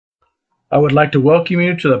I would like to welcome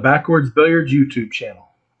you to the Backwards Billiards YouTube channel.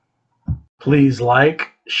 Please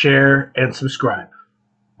like, share, and subscribe.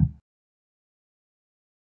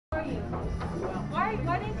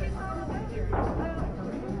 Why didn't you start a billiard?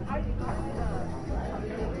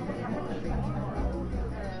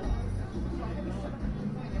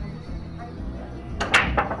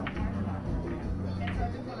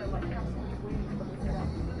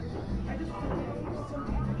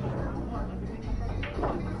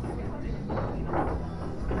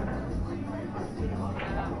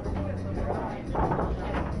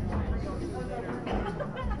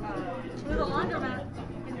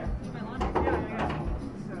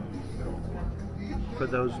 For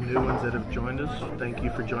those new ones that have joined us, thank you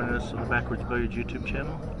for joining us on the Backwards Billiards YouTube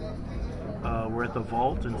channel. We're at the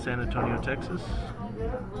Vault in San Antonio, Texas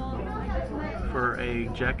for a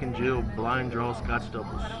Jack and Jill blind draw Scotch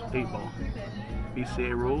doubles 8-ball.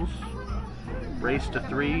 BCA rules: race to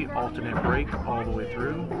 3, alternate break all the way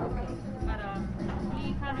through.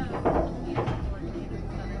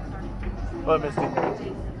 What, Misty?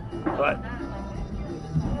 What?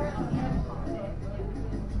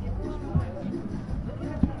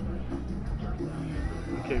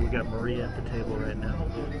 Okay, we got Maria at the table right now.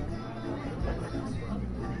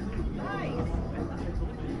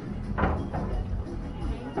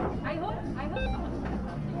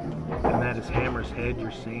 And that is Hammer's head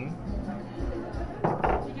you're seeing.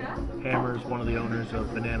 Hammer is one of the owners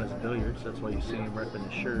of Bananas Billiards. That's why you see him repping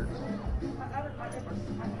his shirt.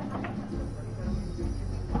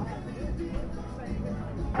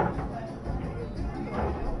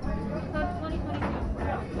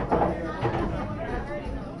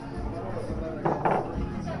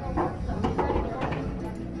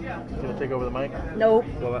 Take over the mic? Nope.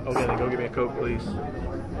 Okay, then go get me a Coke, please.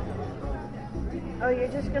 Oh, you're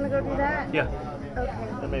just gonna go do that? Yeah. Okay.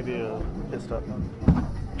 That may be a pissed up. I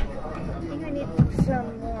think I need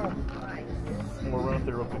some more ice. We'll run up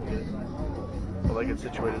there real quick. While I get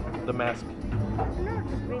situated. The mask. No,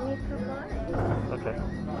 just bring me some ice. Okay.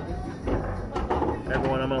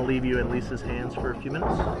 Everyone, I'm gonna leave you in Lisa's hands for a few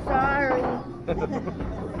minutes. Sorry.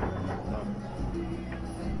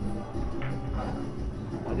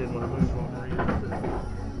 I didn't want to move while Maria was there.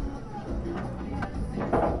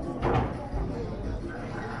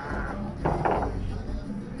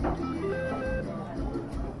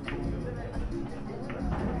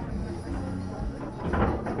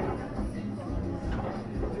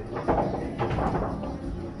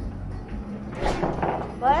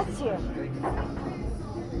 Bless you.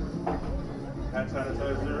 Hand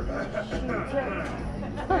sanitizer. Shoot.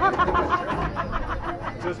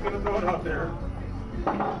 Just gonna throw it out there.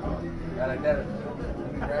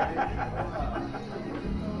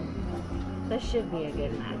 This should be a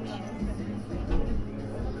good match.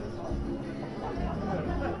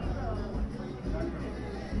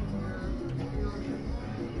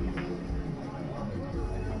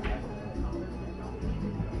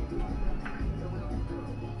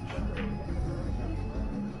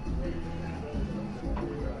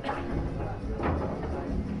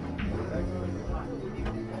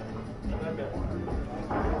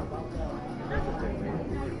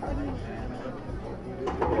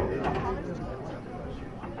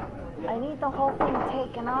 I need the whole thing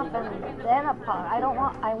taken off and then apart.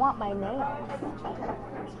 I want my nails.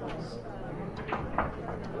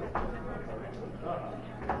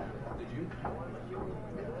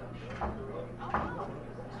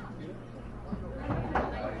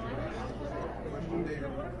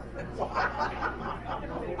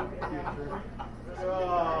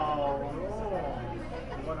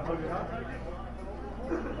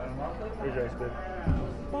 Here's your ice cream.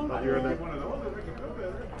 Thank You're you. in there.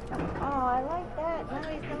 Oh, I like that. Now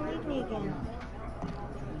he's gonna leave me again.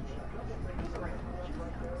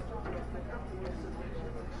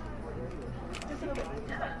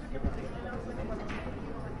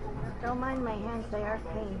 Don't mind my hands, they are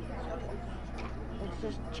clean. It's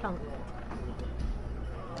just chunk.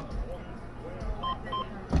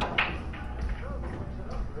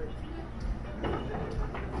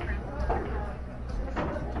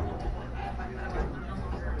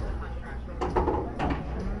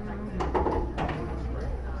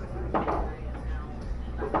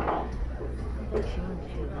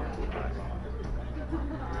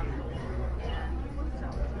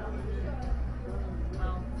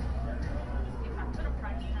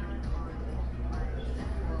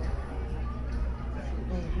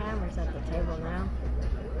 Hammer's at the table now.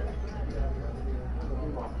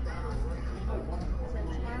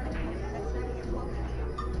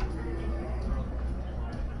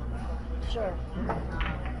 Sure.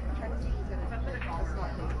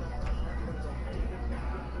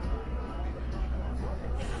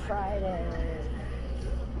 Friday.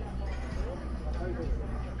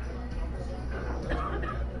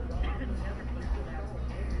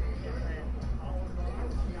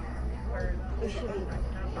 We should be.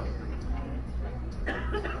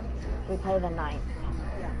 We play the 9th.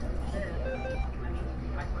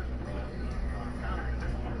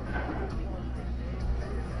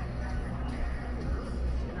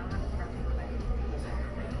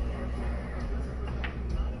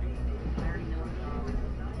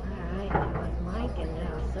 Alright, that was Mike and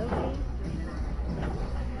now Sophie.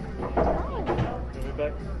 Give me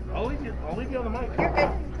back. I'll leave you on the mic. You're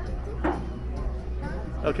good.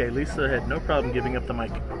 Okay, Lisa had no problem giving up the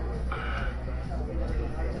mic.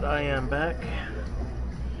 I am back.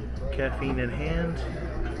 Caffeine in hand.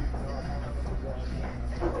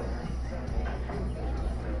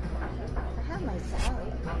 I have my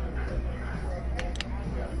salad.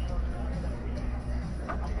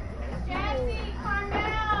 Jesse,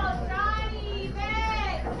 Carmel, Johnny,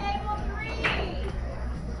 Vic, table 3.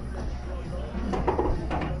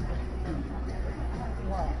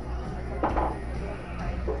 What?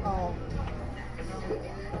 Oh.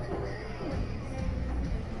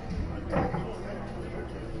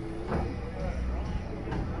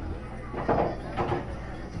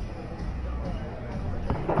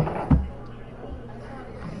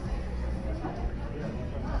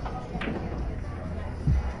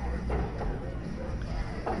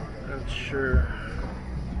 Not sure.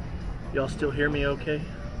 Y'all still hear me okay?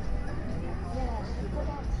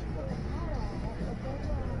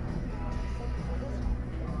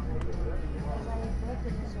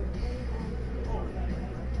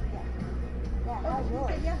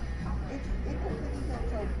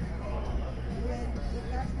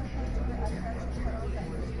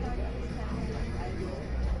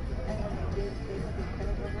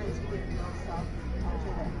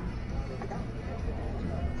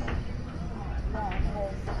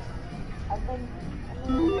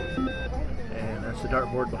 And that's the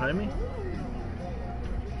dartboard behind me.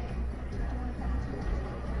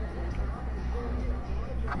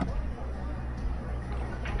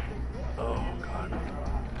 Oh God.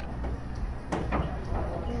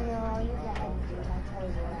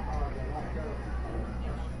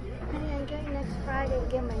 Honey, I'm going next Friday to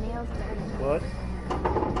get my nails done. What?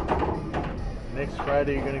 Next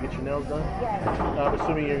Friday you're gonna get your nails done? Yes. I'm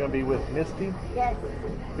assuming you're gonna be with Misty, Yes.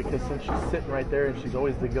 because since she's sitting right there and she's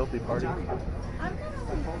always the guilty party. I'm not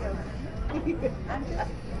always guilty. I'm just.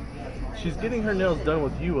 She's getting her nails done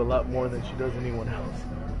with you a lot more than she does anyone else.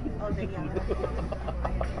 Oh, then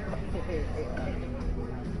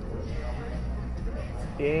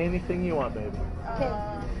Anything you want, baby.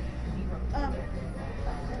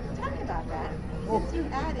 Talking about that, since you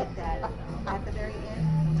added that at the very end,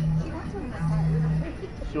 she wants one of my cards.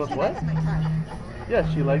 She wants She what? likes my card.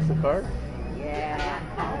 Yeah, she likes the card.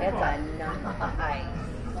 Yeah, it's a nice.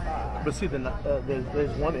 But see,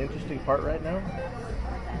 there's one interesting part right now.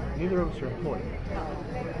 Neither of us are employed.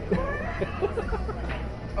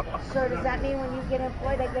 So does that mean when you get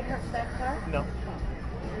employed, I get her that car? No.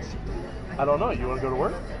 I don't know. You want to go to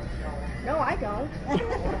work? No, I don't.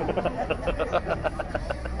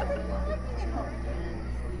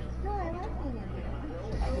 No, I like being at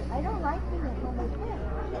home. I don't like being at home with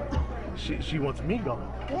him. She wants me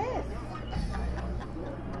gone. Yes.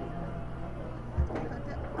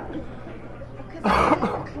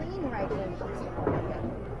 Because it's clean right here.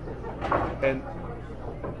 And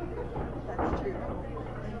That's true.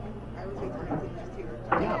 I was raised on things too.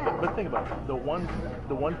 yeah, but think about it. The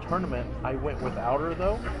one tournament I went without her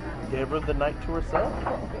though, gave her the night to herself.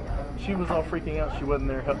 She was all freaking out. She wasn't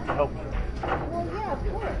there to help me Well, yeah, of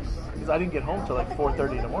course. because I didn't get home till like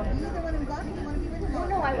 4:30 in the morning. You're the one in black, you want to be with her?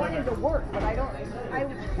 No, I wanted to work, but I felt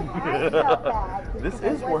bad. This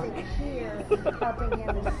because is I wasn't work. here helping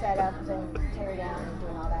him to set up and tear down and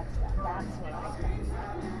doing all that stuff. That's what I felt.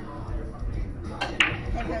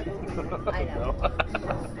 I know.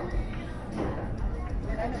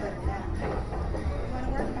 And I know better than that. You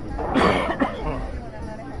want to work? I'm not at home. I'm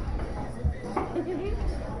not at home.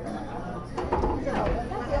 So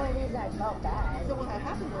that's the only reason I felt bad. So what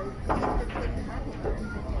happened was, this didn't happen.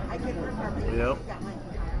 I get her car, but Yep. she got mine.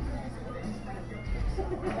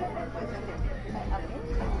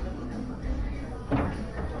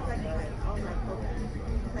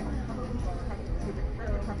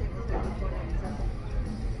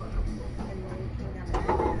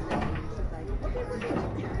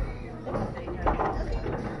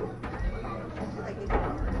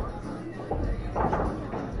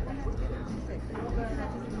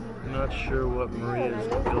 I'm not sure what Maria's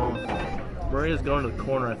going. Maria's going to the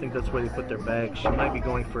corner. I think that's where they put their bags. She might be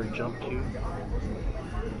going for a jump cue.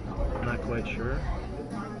 quite sure.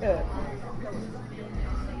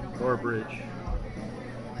 Or a bridge.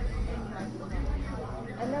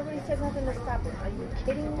 And nobody said nothing to stop it. Are you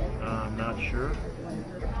kidding me? I'm not sure.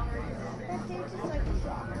 That dude just like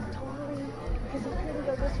totally, because he couldn't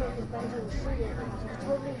go this way because Benji was shooting. He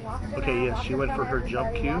totally walked it Okay, out, yes, walked she in went for front her of jump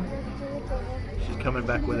everybody, cue. walked over to the table. She's coming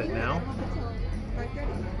back with it now.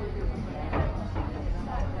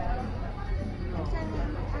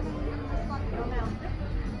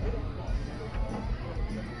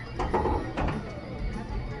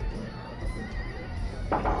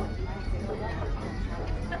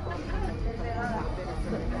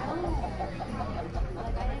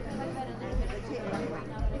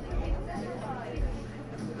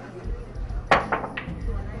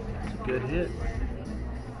 It's a good hit.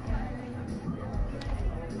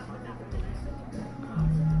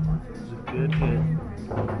 It's a good hit.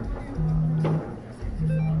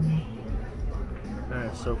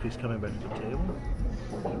 Alright, Sophie's coming back to the table.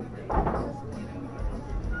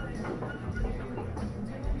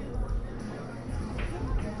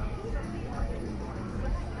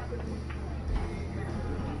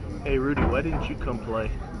 Hey Rudy, why didn't you come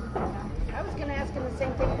play? I was going to ask him the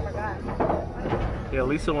same thing and forgot. Yeah,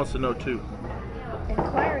 Lisa wants to know too.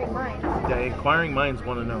 Inquiring minds. Yeah, inquiring minds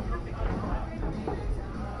want to know.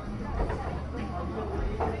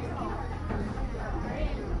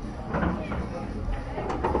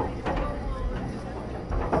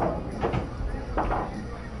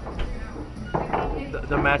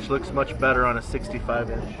 The match looks much better on a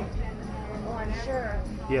 65-inch. Oh, I'm sure.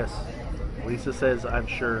 Yes. Lisa says, I'm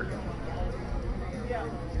sure.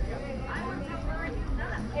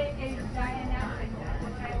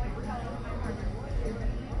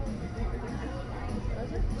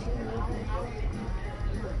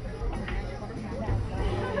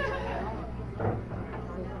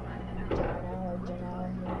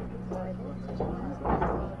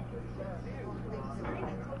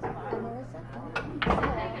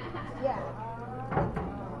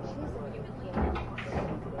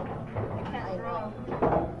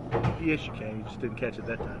 Yes, you can. You just didn't catch it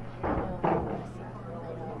that time.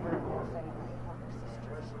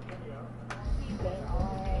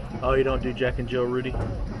 Oh, you don't do Jack and Jill, Rudy?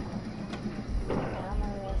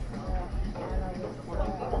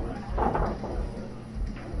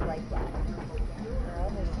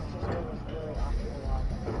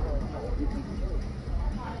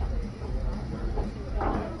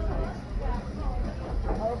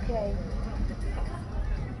 Okay.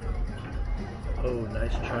 Oh,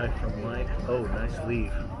 nice try from Mike. Oh, nice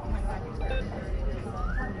leave.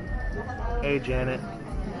 Hey, Janet.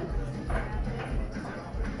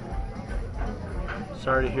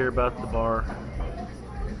 Sorry to hear about the bar.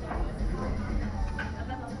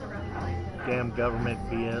 Damn government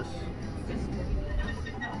BS.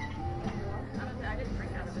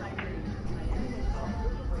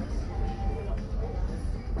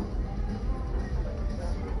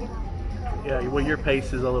 Yeah, well, your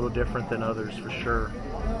pace is a little different than others for sure.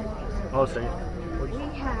 Oh, sorry. We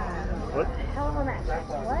have What? a hell of a match.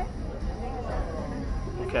 What?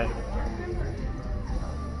 Okay.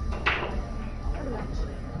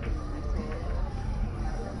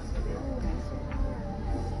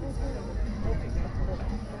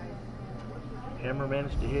 Hammer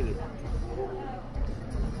managed to hit it.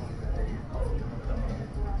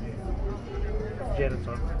 Janet's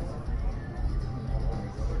on.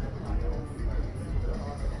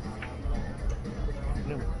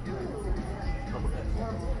 No.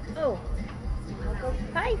 Oh.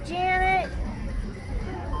 Hi, Janet.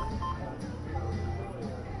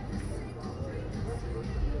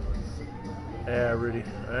 Yeah, Rudy,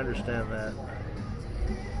 I understand that.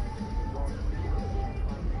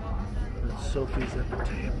 But Sophie's at the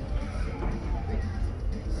table.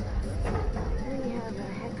 We have a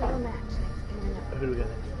heck of a match coming up. Who do we got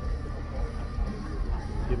next?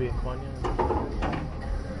 Gibby and Kwanya?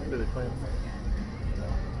 Who are they playing?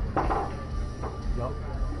 Yup.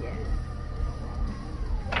 Yeah.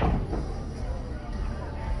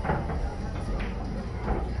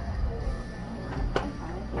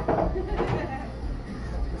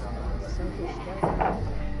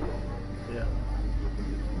 Yeah.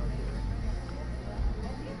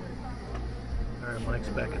 Alright, Mike's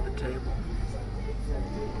back at the table.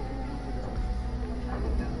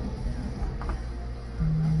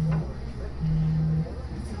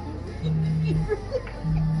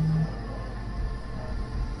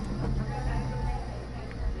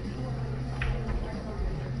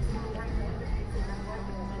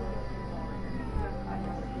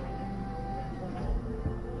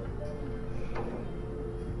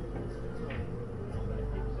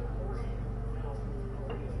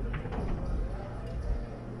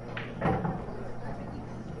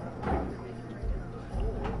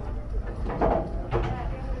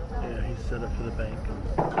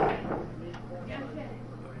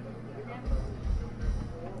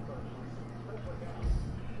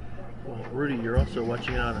 Rudy, you're also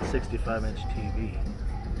watching it on a 65-inch TV.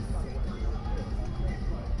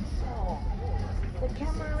 Oh, the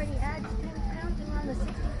camera already adds 10 pounds, and on the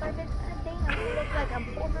 65-inch, God dang, I'm gonna look like I'm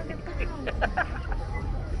 400 pounds.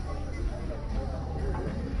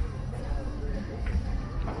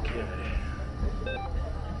 Okay.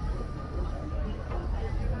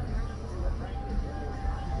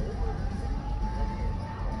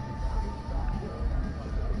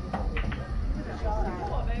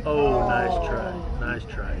 Oh, nice try. Nice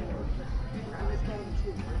try.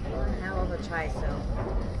 One hell of a try, so.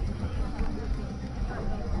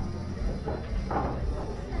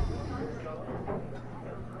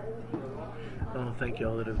 I want to thank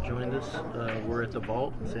y'all that have joined us. We're at the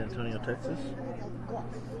Vault in San Antonio, Texas.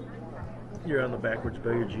 You're on the Backwards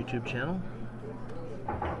Billiards YouTube channel.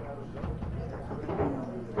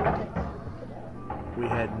 We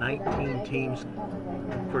had 19 teams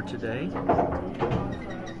for today.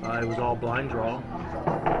 It was all blind draw.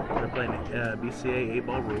 They're playing BCA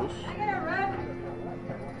 8-ball rules.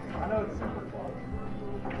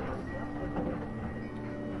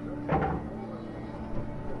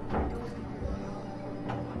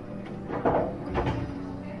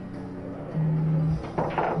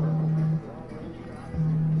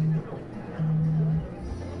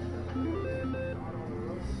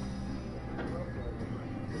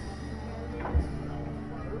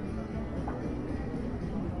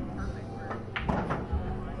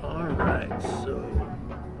 Alright, so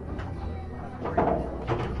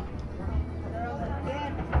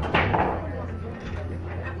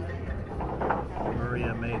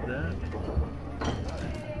Maria made that.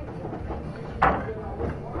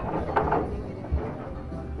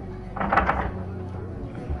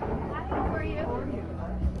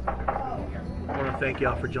 I want to thank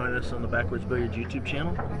y'all for joining us on the Backwards Billiards YouTube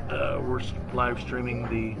channel. We're live streaming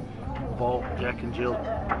the Vault Jack and Jill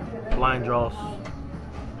Blind Draws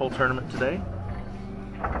whole tournament today.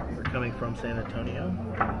 We're coming from San Antonio.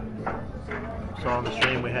 So on the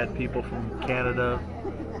stream we had people from Canada,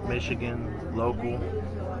 Michigan, local,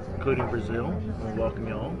 including Brazil. We welcome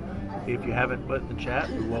y'all. If you haven't put in the chat,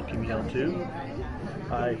 we welcome y'all too.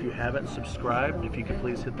 If you haven't subscribed, if you could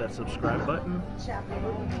please hit that subscribe button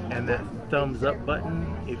and that thumbs up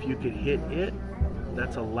button. If you could hit it,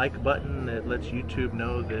 that's a like button that lets YouTube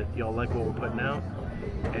know that y'all like what we're putting out.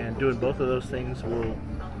 And doing both of those things will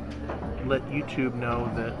let YouTube know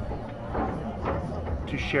that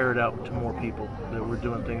to share it out to more people, that we're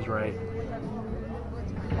doing things right.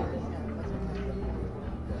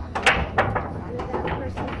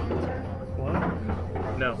 What?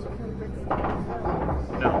 No.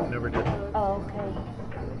 No, never did. Oh, okay.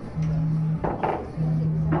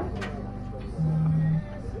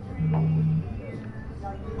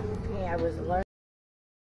 Okay, I was learning.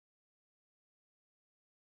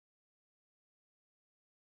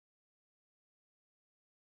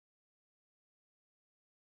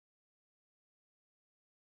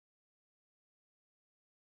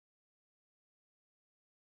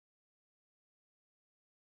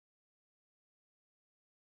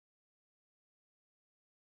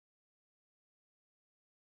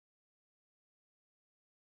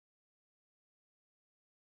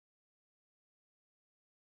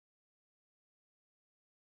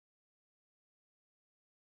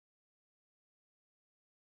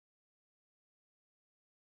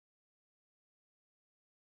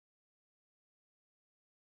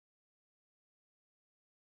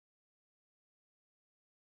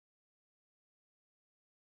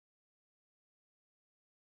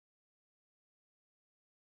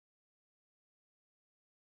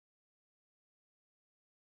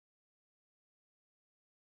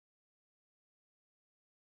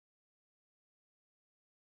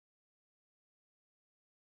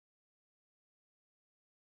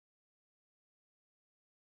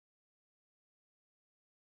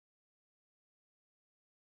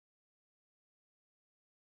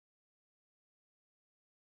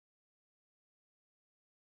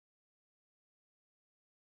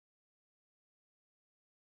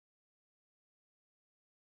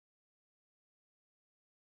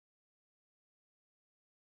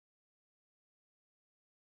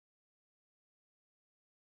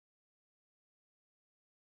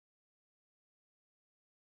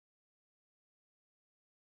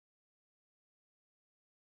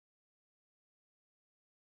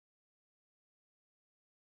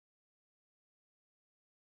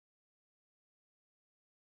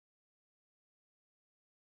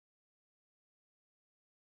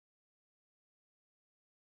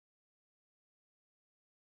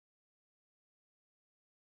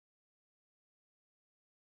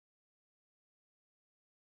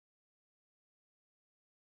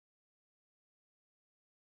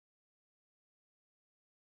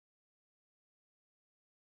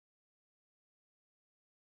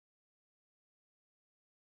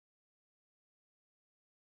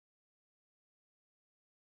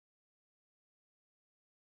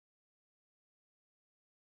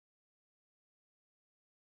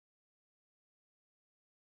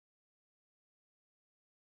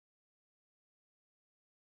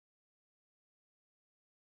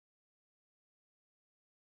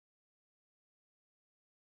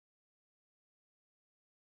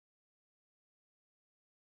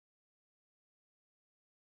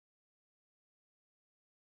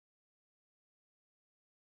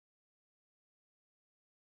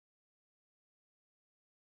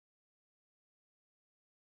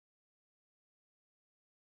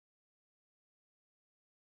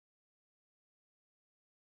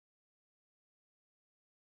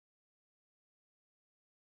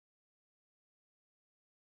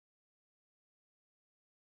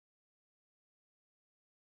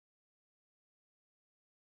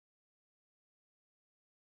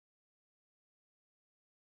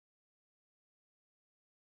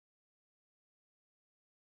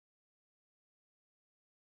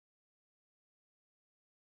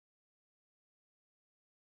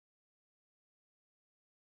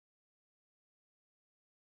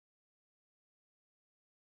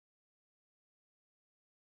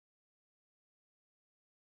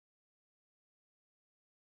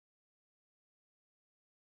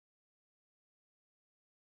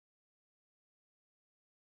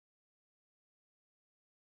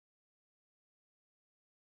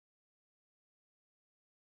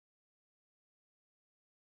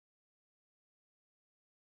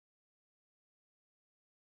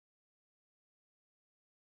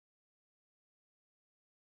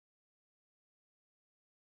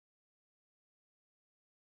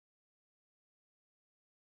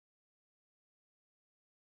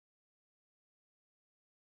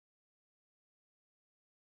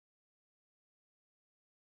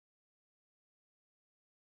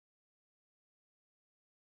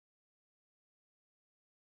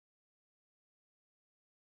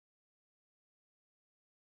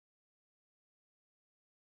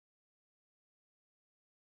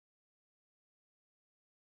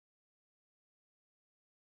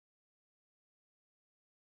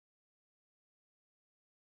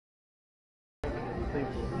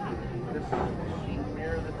 this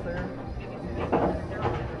mirror that's there,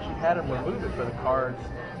 she had him remove it for the cards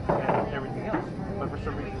and everything else, but for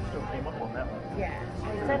some reason it still came up on that one. Yeah,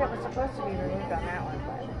 they said it was supposed to be removed on that one,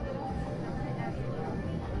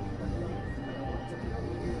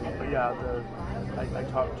 But yeah, I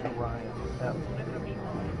talked to Ryan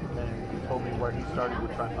and he told me where he started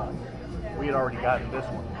with tripods. We had already gotten this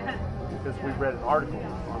one because we read an article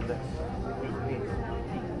on this using these.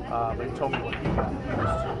 But he told me what he got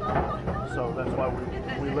used. So that's why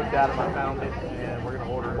we looked at them, I found it, and we're going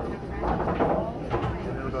to order it.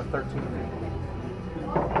 And it'll go $13.50.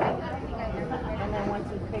 and then once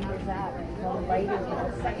he figures out the lighting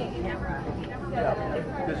of the second camera. Yeah,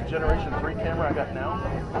 this Generation 3 camera I got now,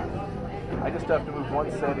 I just have to move one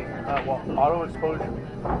setting, auto exposure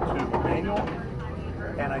to manual,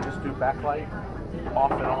 and I just do backlight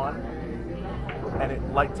off and on, and it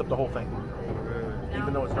lights up the whole thing.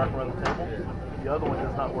 Even though it's dark around the table, the other one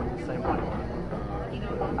does not work the same way.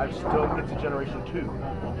 It's a Generation 2.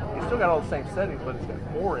 It's still got all the same settings, but it's got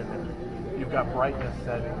more in it. You've got brightness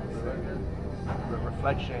settings, the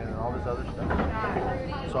reflection, and all this other stuff.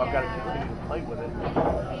 So I've got to continue to play with it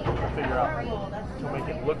to figure out to make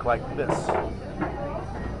it look like this.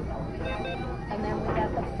 And then we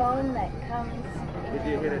got the phone that comes. Did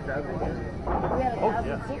you hit 1,000? We had Oh,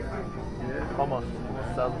 1,060. Yeah. Almost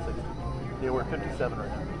 1,060. Yeah, we're at 57 right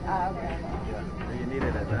now. Okay. Yeah. So you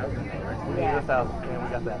needed 1,000, right? We needed 1,000, and we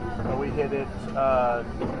got that. So we hit it.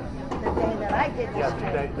 The day that I did this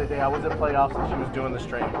stream. The day I was at playoffs and she was doing the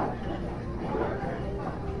stream.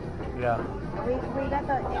 Yeah. We got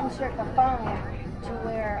the insert the phone to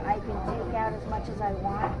where I can take out as much as I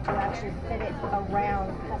want to actually fit it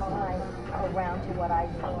around, customize around to what I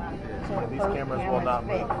do. So Yeah, these both cameras will not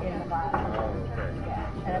fit move. in the bottom. Oh, okay.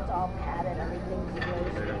 Yeah, and it's all padded. Everything's They really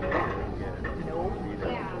don't secure. get Nope.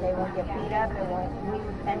 beat up. They won't get beat up. They won't move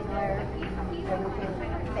anywhere. Everything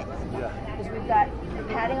fits. Yeah. Because we've got the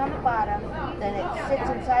padding on the bottom, then it sits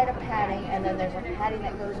inside a padding, and then there's a padding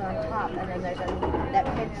that goes on top, and then there's that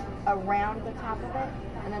fits around the top of it,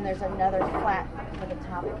 and then there's another flat for the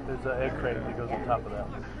top. There's an egg crate that goes on top of that.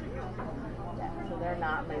 Yeah, so they're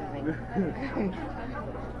not moving.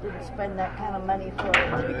 Didn't spend that kind of money for it.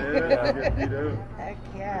 Yeah, get beat up. Heck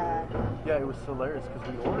yeah. Yeah, it was hilarious because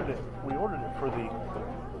we ordered it for the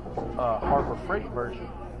Harbor Freight version.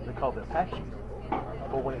 They called it Apache.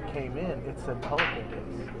 But when it came in, it said Pelican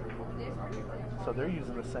case. So they're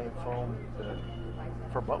using the same foam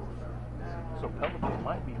for both. So Pelican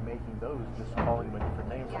might be making those, just calling them a different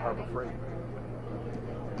name for Harbor Freight.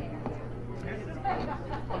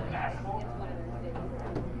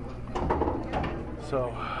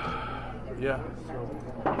 So, yeah. So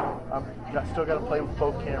I've still got to play with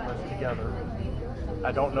both cameras together.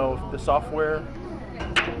 I don't know if the software.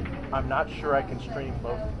 I'm not sure I can stream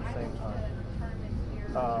both at the same time.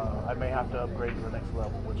 I may have to upgrade to the next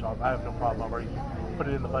level, which I have no problem. I've already put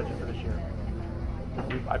it in the budget for this year.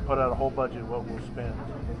 I put out a whole budget what we'll spend.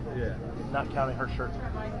 Yeah. Not counting her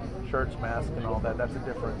shirts, mask, and all that. That's a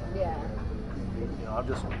different. Yeah. You know, I'm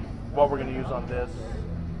just what we're going to use on this.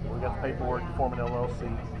 We got the paperwork to form an LLC.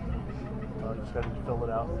 Just got to fill it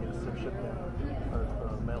out and get a SIP shipped in or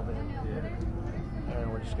mailed in. Yeah.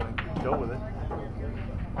 And we're just going to go with it.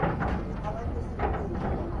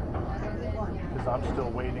 Because I'm still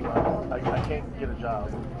waiting on, I can't get a job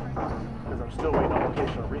because I'm still waiting on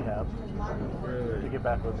vocational rehab to get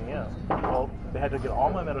back with me in. Well, they had to get all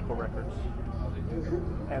my medical records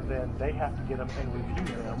and then they have to get them and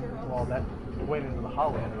review them while that went into the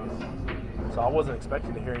holidays. So I wasn't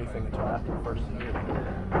expecting to hear anything until after the first year.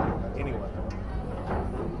 Anyway.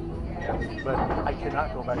 But I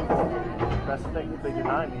cannot go back to work. That's the thing. If they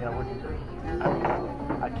deny me,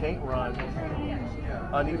 I can't run.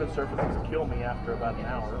 Uneven surfaces kill me after about an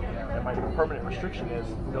hour. And my permanent restriction is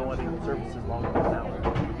no uneven surfaces longer than an hour.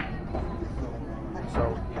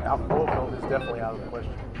 So oil film is definitely out of the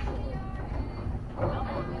question.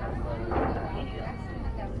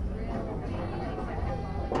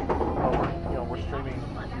 We're streaming.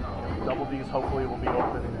 Double D's hopefully will be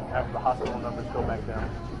open after the hospital numbers go back down.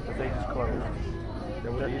 But they just closed.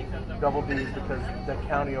 Double D's because the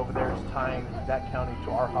county over there is tying that county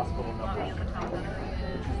to our hospital numbers. Which is,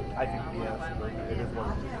 I think, BS, but it is what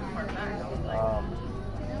it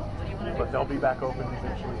is. But they'll be back open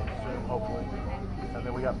eventually soon, hopefully. And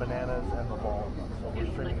then we got Bananas and the Ball. So we're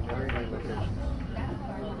streaming in very many locations.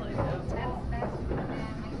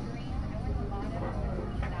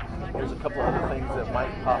 There's a couple other things that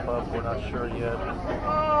might pop up. We're not sure yet.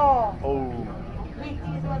 Oh. Oh.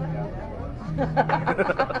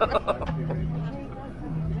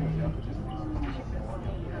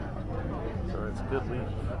 So it's good leaf.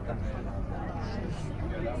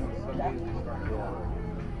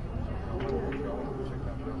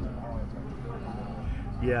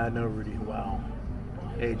 Yeah, I know Rudy. Wow.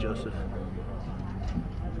 Hey, Joseph.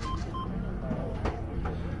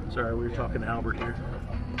 Sorry, we were talking to Albert here.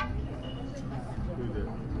 Who's it?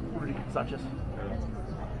 Rudy Sanchez.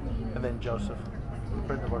 And then Joseph.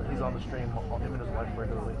 Friend of ours. He's on the stream, him and his wife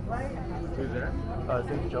regularly. Who's that? His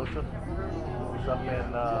name's Joseph. He's up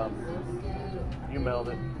in, you mailed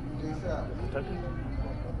it. Kentucky?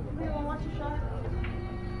 I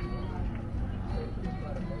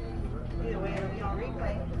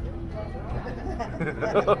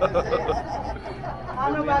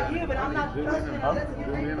don't know about you, but I'm not trusting to listen to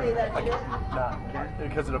replay that shit. Nah,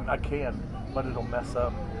 because I can, but it'll mess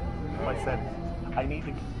up my settings. I need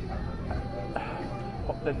to.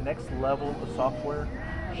 The next level of software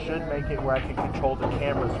should make it where I can control the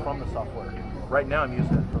cameras from the software. Right now, I'm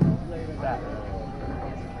using it for that.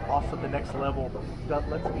 Also, the next level that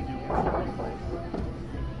lets me do instant replay.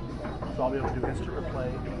 So I'll be able to do instant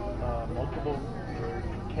replay, multiple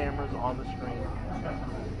cameras on the screen.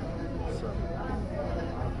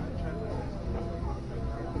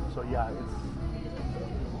 So yeah, it's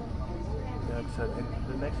like I said,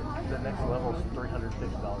 the next level is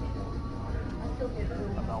 $350.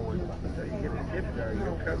 I'm not worried about that. So you get a gift card,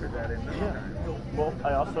 you'll cover that in no time. Well,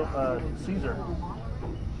 I also Caesar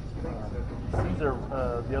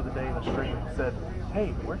the other day in the stream said,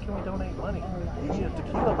 "Hey, where can we donate money? We need a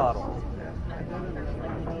tequila bottle."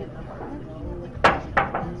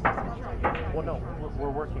 Well, no, we're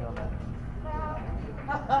working on that.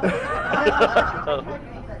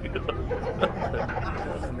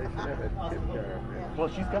 Well,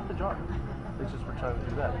 she's got the jar. It's just we're trying to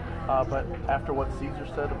do that. But after what Caesar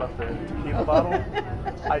said about the tequila bottle,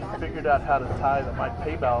 I figured out how to tie my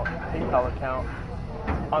PayPal account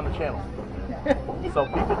on the channel. So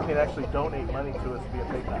people can actually donate money to us via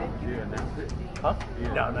PayPal. Yeah, that's it. Huh?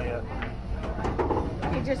 Yeah. No, not yet.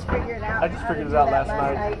 You just figured it out. I just how to figured it do out that last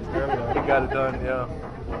night. We got it done, yeah.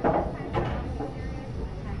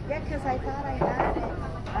 Yeah, because I thought I had it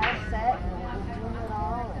all set and I was doing it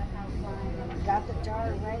all and got the jar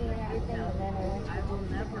ready and everything, and then I went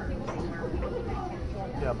to do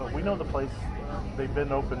Yeah, but we know the place. They've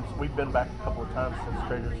been open. We've been back a couple of times since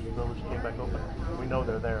Traders Village came back open. We know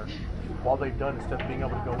they're there. All they've done, instead of being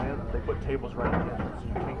able to go in, they put tables right at the entrance, so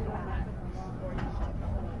you can't go in.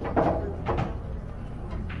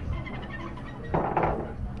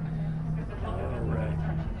 All right.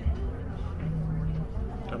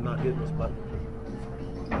 I'm not hitting this button.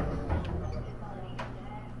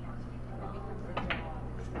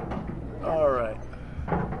 All right.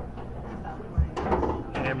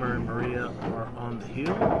 Hammer and Maria are on the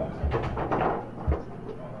hill.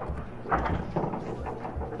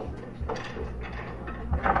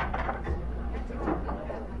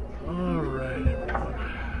 All right, everyone.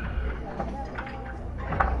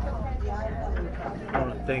 I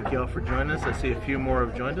want to thank y'all for joining us. I see a few more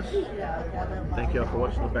have joined us. Thank y'all for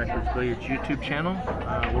watching the Backwards Billiards YouTube channel.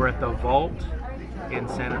 We're at the Vault in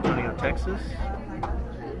San Antonio, Texas.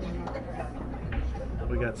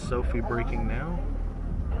 We got Sophie breaking now.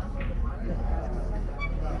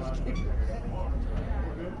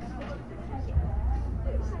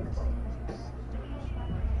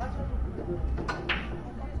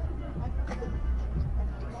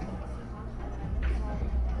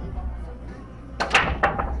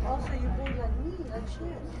 Also, you boys like me, like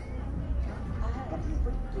shit. I had a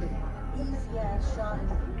freaking easy ass shot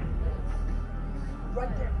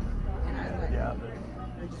right there. And I was like, Yeah,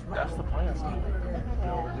 that's the plan. You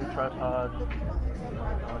know, the new tripod.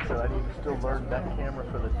 Like I said, I need to still learn that camera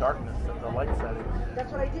for the darkness and the light settings.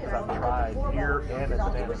 that's what I did. I've tried here and at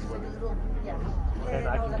Bananas with it. And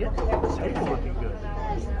I can get the table looking good,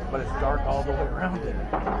 but it's dark all the way around it.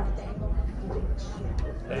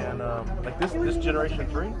 And like this generation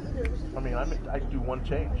 3, I mean, I do one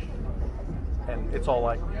change, and it's all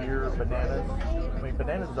like here, Bananas. I mean,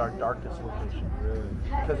 Bananas is our darkest location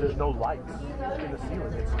because there's no lights in the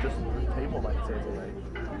ceiling. It's just the table lights.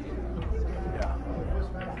 Yeah.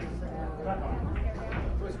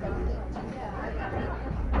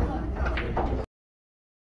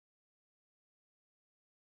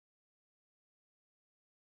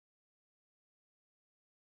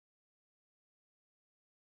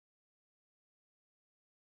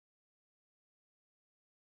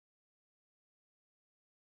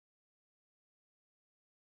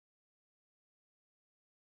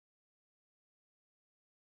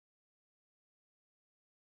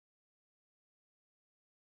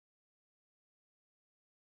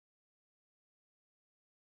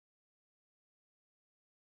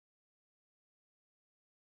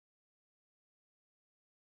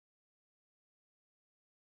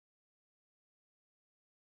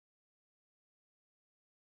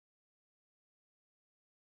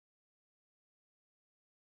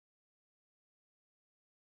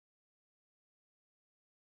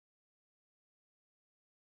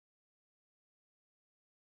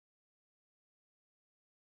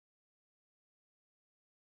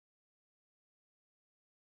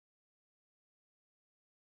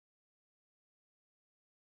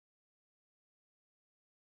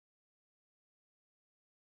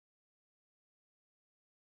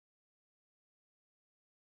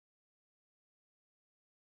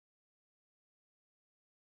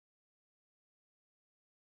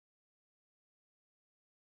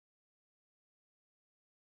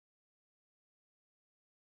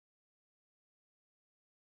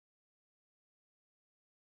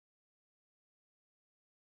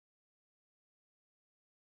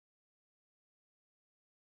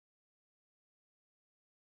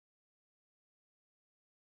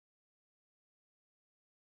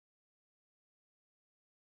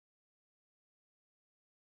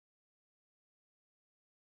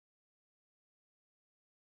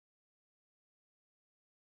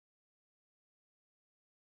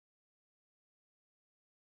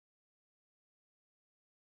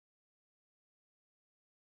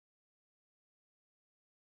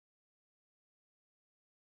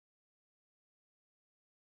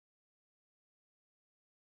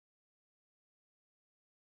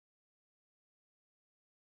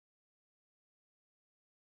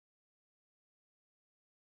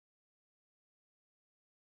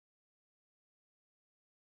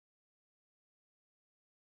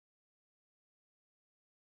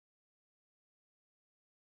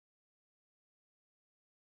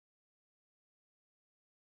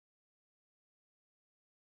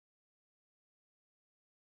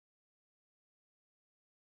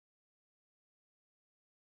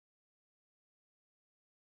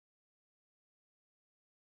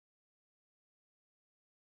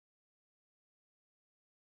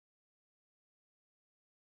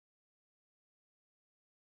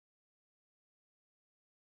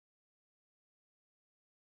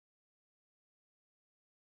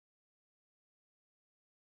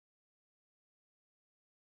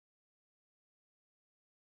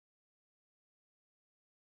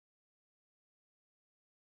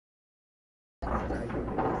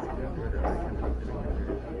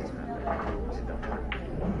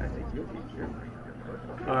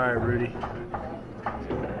 All right, Rudy.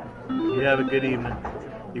 You have a good evening.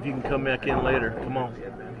 If you can come back in later, come on.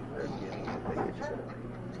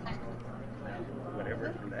 Whatever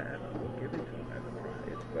it's that, we'll give it to him as a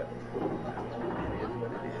prize, but it is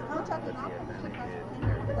what it is. I'll talk to But him. the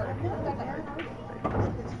advantage is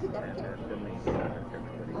and that's the main thing that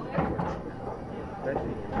everybody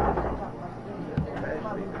especially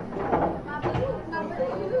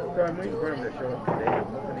so I'm waiting for him to show up today. I'm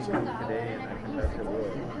hoping he comes today and I can talk to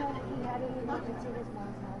Will.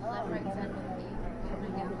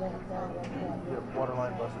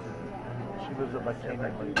 Waterline busted. She lives up by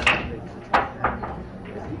Canaan.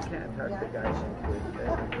 If he can't talk the guy into it, then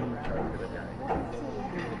he can talk to the guy.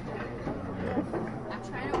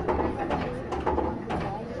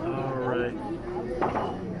 All right.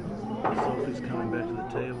 Sophie's coming back to the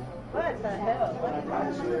table. What the hell?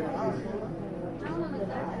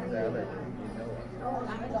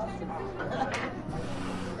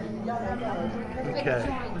 Okay.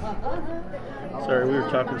 Sorry, we were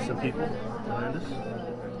talking to some people behind us.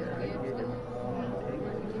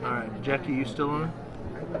 All right, Jackie, you still on?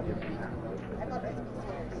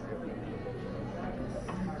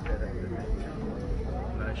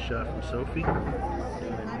 Nice shot from Sophie.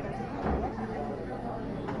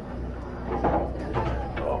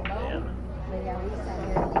 Oh man.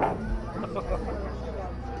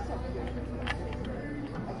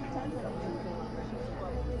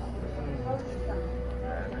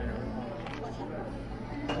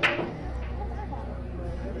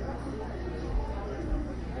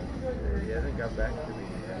 He hasn't got back to me.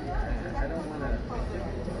 I don't want to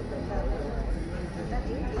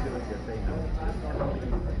say no.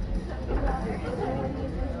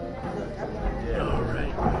 All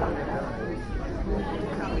right.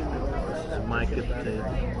 This is Mike at the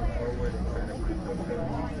table.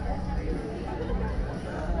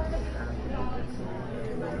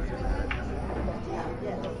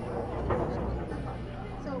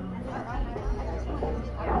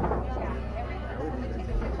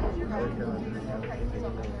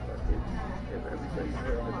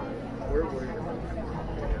 We're worried about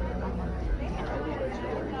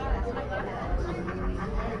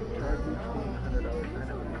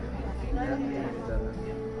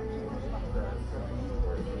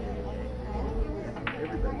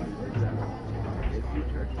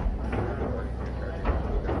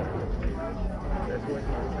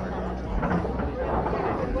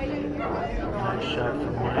Nice shot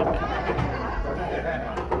from Mike.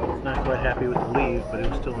 Not quite happy with the leave, but it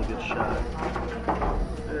was still a good shot.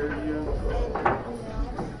 There you go.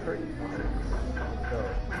 Crazy. So,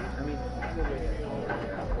 I mean, either way,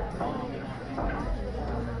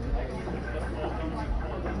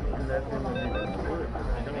 and that's the only thing that's worked.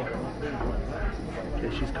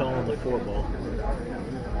 Okay, she's calling the 4-ball.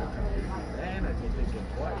 And I'd be thinking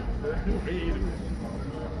twice.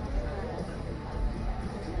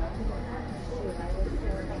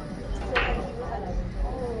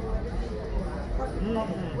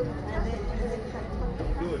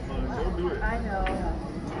 Don't do it, man. Don't do it. I know.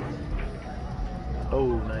 Oh,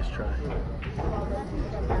 nice try.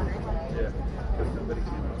 Yeah. Because somebody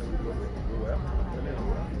can go out.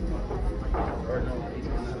 Or no, he's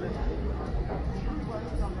going to let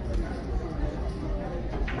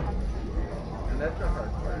and that's the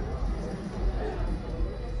hard part.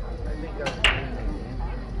 I think I was playing the game.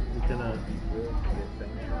 We're gonna. Be good to get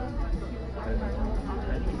sanctioned. I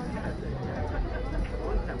think that's it.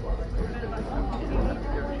 One time while I was there, they were like,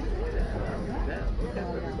 damn, look at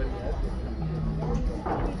everybody else.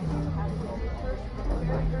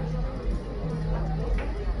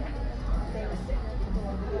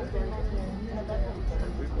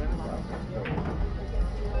 We went about this, so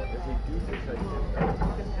if we do this, I can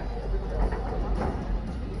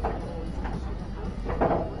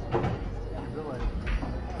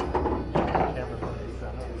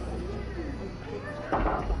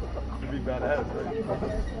It'd be badass, right?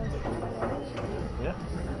 Yeah.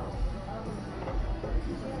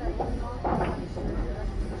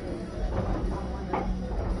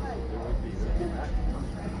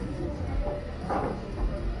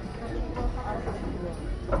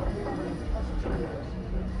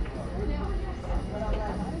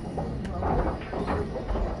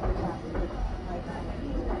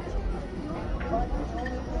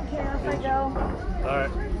 Okay, off I go. All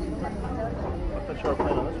right. I thought you were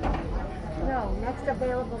playing on this one. No, next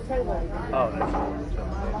available table. Oh, next one.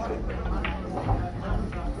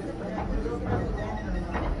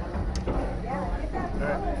 All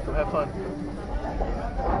right, go have fun.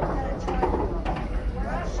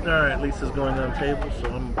 Alright, Lisa's going down table, so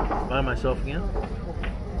I'm by myself again.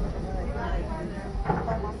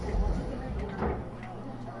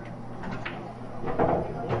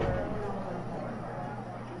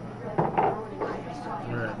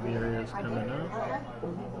 Alright, Maria's coming up.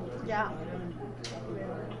 Yeah.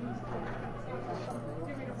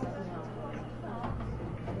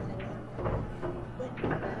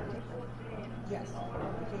 Yes.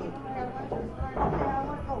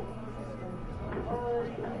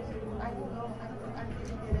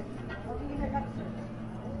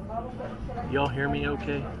 Y'all hear me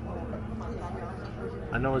okay?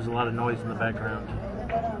 I know there's a lot of noise in the background.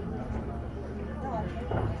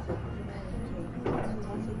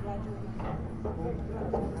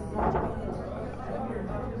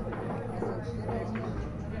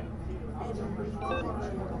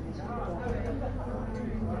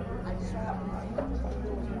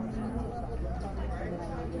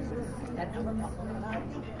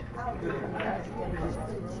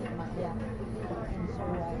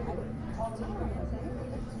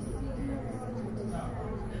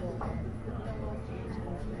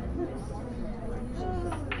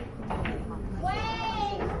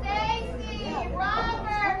 Wayne, Stacy,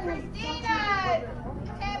 Robert, Christina,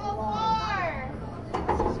 table 4.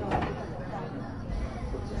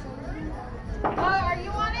 Oh, are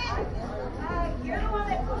you on it? You're the one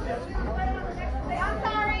that put it on the next day. I'm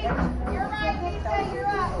sorry. You're right, Lisa. You're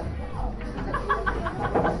up.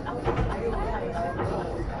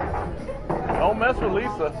 Don't mess with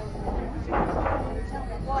Lisa.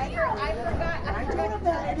 Well, I forgot. I told him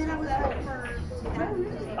that, and then I was out for.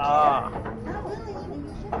 Ah. Not really.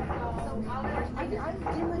 I didn't.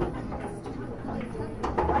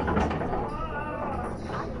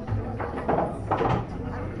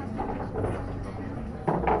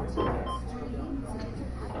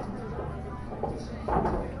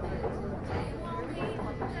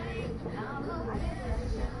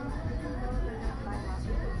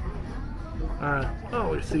 Alright, oh,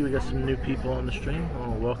 we see we got some new people on the stream. I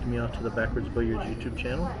want to welcome you all to the Backwards Billiards YouTube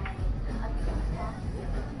channel.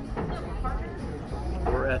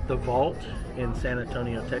 We're at the Vault in San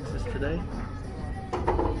Antonio, Texas today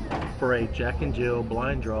for a Jack and Jill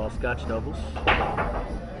blind draw Scotch doubles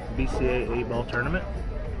BCA 8-ball tournament.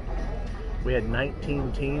 We had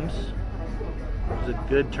 19 teams. It was a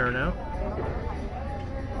good turnout.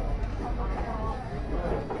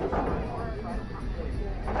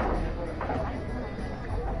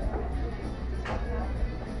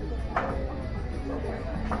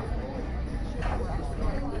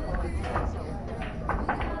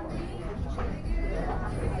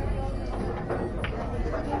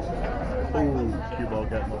 Ooh, cue ball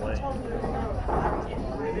got in the way.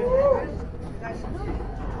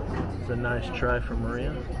 It's a nice try from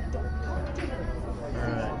Maria.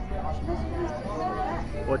 Alright.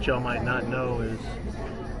 What y'all might not know is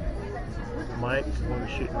Mike, the one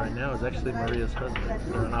who's shooting right now, is actually Maria's husband.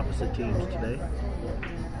 They're on opposite teams today.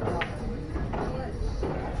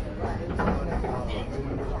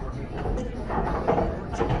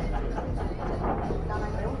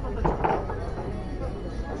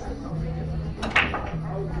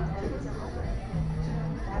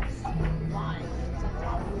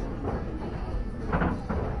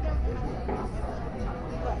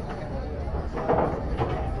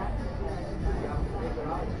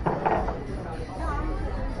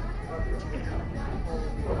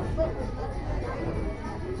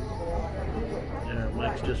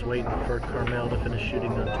 Mike's just waiting for Carmel to finish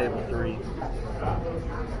shooting on table 3.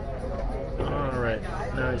 Alright,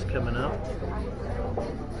 now he's coming up.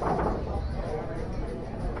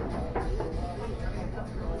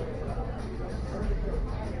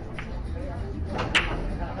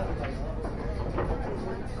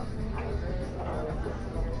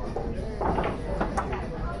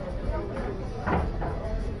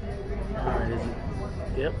 Alright, is it?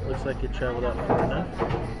 Yep, looks like it traveled out far enough.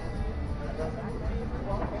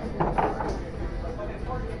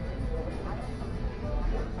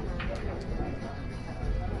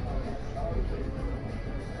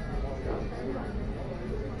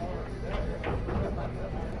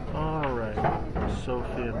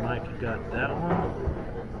 Sophie and Mike got that one.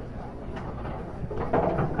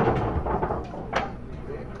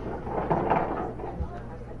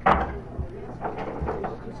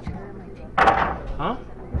 Huh?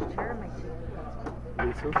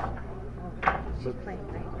 Lisa's? She's playing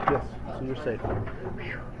green. Yes, so you're safe.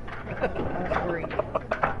 That was green.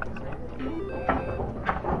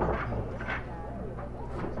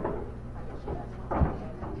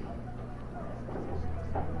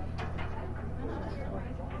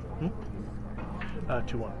 Hmm?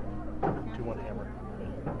 2-1. 2-1 hammer.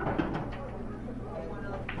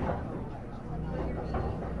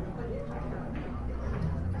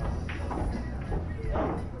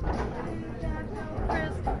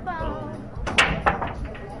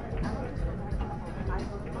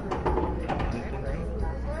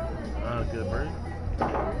 Good bird.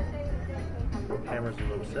 Camera's a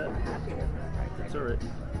little set. It's alright.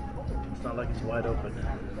 It's not like it's wide open.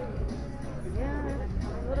 Yeah,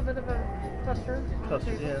 a little bit of a cluster.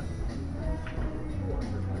 Cluster, yeah.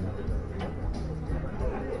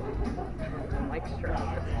 Mike strap.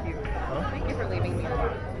 That's cute. Huh? Thank you for leaving me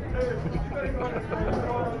alone.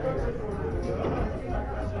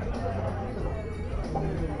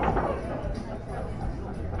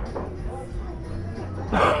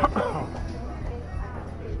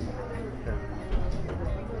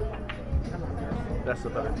 That's the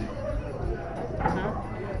better view. Huh?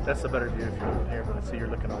 That's the better view if you're looking here, but I see you're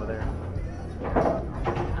looking over there.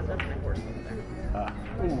 That's my horse over there. Ah.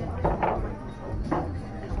 Ooh.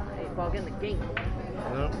 Hey, ball, get in the gate.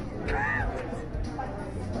 Nope.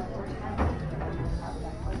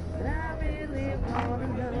 I really wanna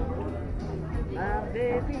know, my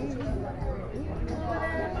baby.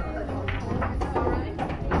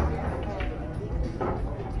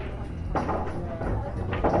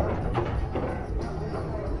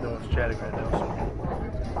 No one's chatting right now, so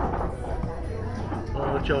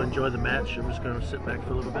I'll let y'all enjoy the match. I'm just going to sit back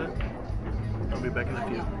for a little bit. I'll be back in a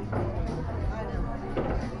few.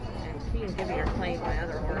 And Key and Gibby are playing my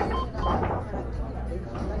other horse.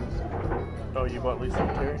 Oh, you bought Lisa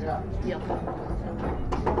and Terry? Yep.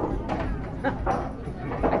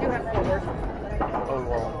 I do have 4 horses. Oh,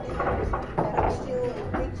 well.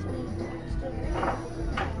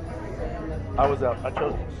 I was out. I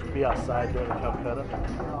chose to be outside during the Calcutta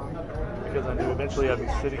because I knew eventually I'd be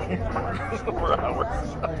sitting here for hours.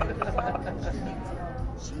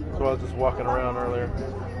 So I was just walking around earlier.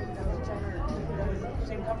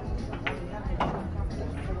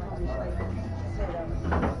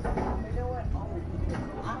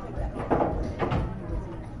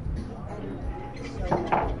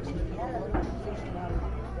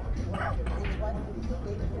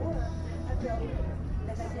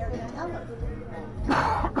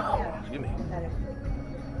 Excuse me.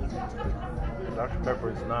 Dr. Pepper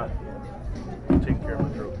is not taking care of my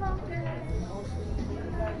throat.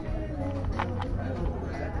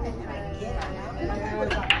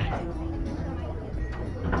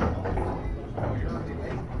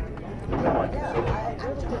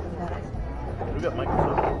 We got Mike and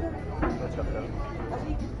Sophie. That's got that.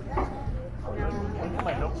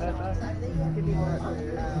 My notepad back? Gibby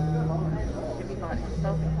bought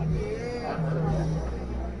Sophie.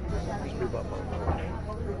 We bought both.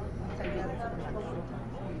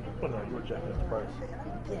 Well, no, you were checking at the price.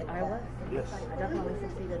 I was? Yes. I definitely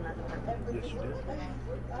succeeded in that department. Yes, you did.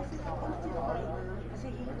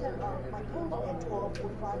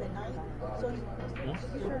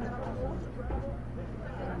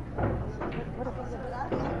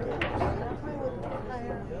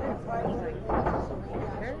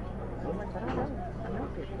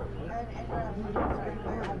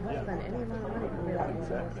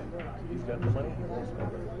 Exactly. He's got the money.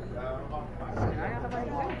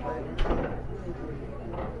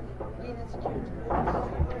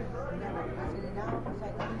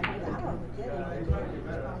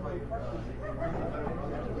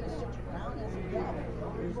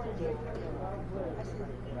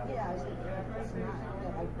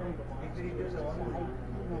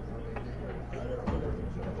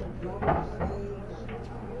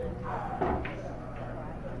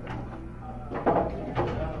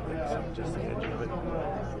 Just the edge of it.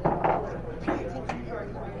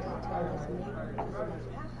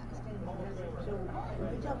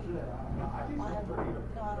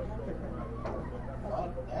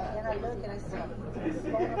 And I look and I see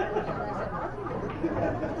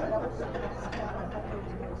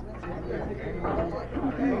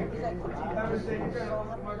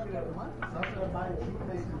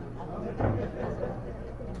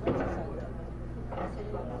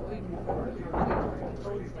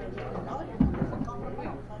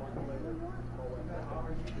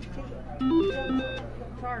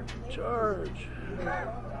Charge.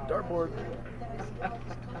 Dartboard.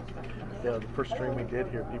 Yeah, the first stream we did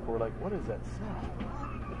here, people were like, what is that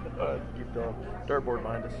sound? Keep going. Dartboard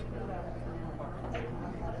behind us.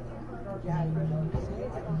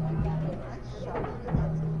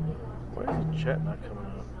 Why is the chat not coming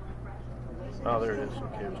up? Oh, there it is.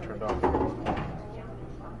 Okay, it was turned off.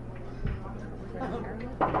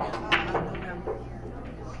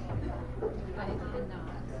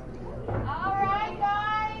 All right,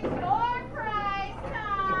 guys, door prize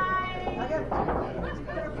time. I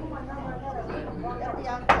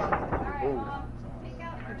got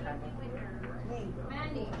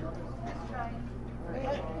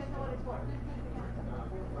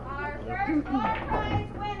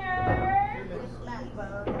tonight's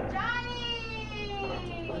winner, Johnny!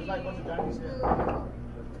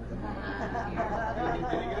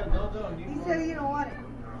 He said you don't want it.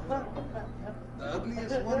 The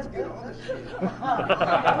ugliest ones get all the shit.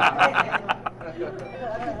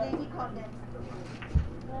 Baby, calm down.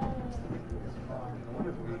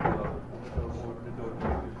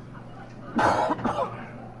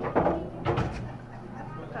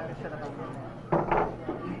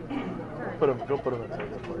 Go put them in the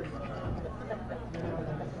table first.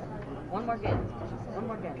 One more game. One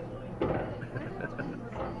more game.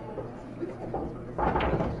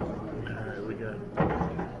 Alright, we got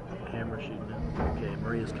camera shooting it. Okay,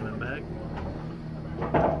 Maria's coming back.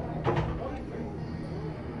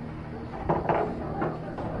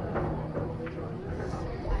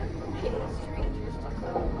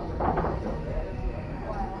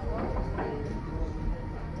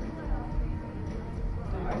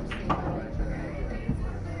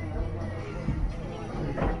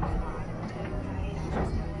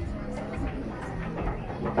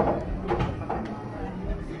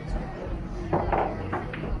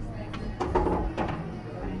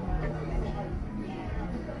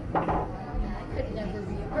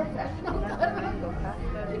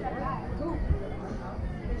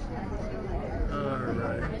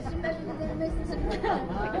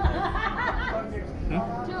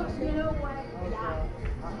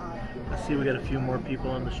 I see we got a few more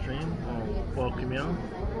people on the stream. I'll welcome you.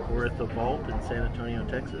 We're at the Vault in San Antonio,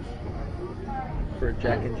 Texas for a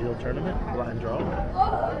Jack and Jill tournament, blind draw.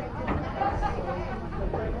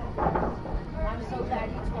 I'm so glad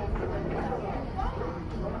you told me.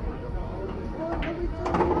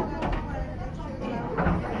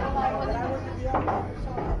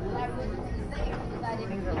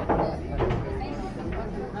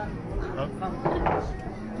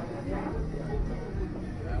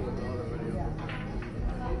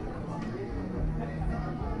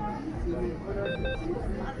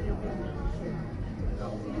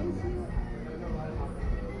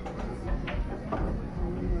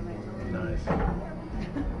 Nice.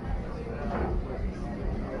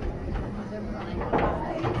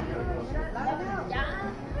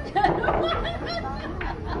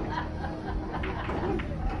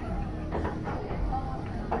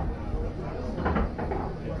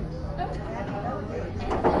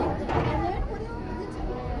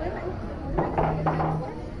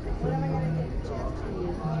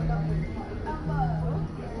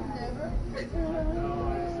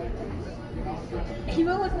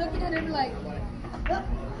 Eva was looking at him like,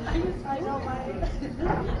 I know my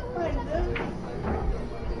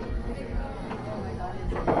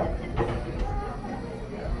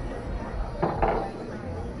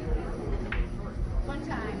one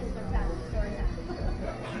time, story time.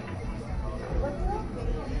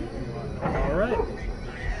 All right.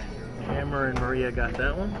 Hammer and Maria got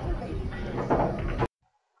that one.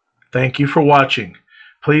 Thank you for watching.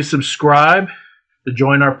 Please subscribe to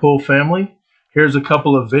join our pool family. Here's a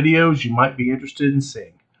couple of videos you might be interested in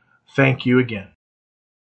seeing. Thank you again.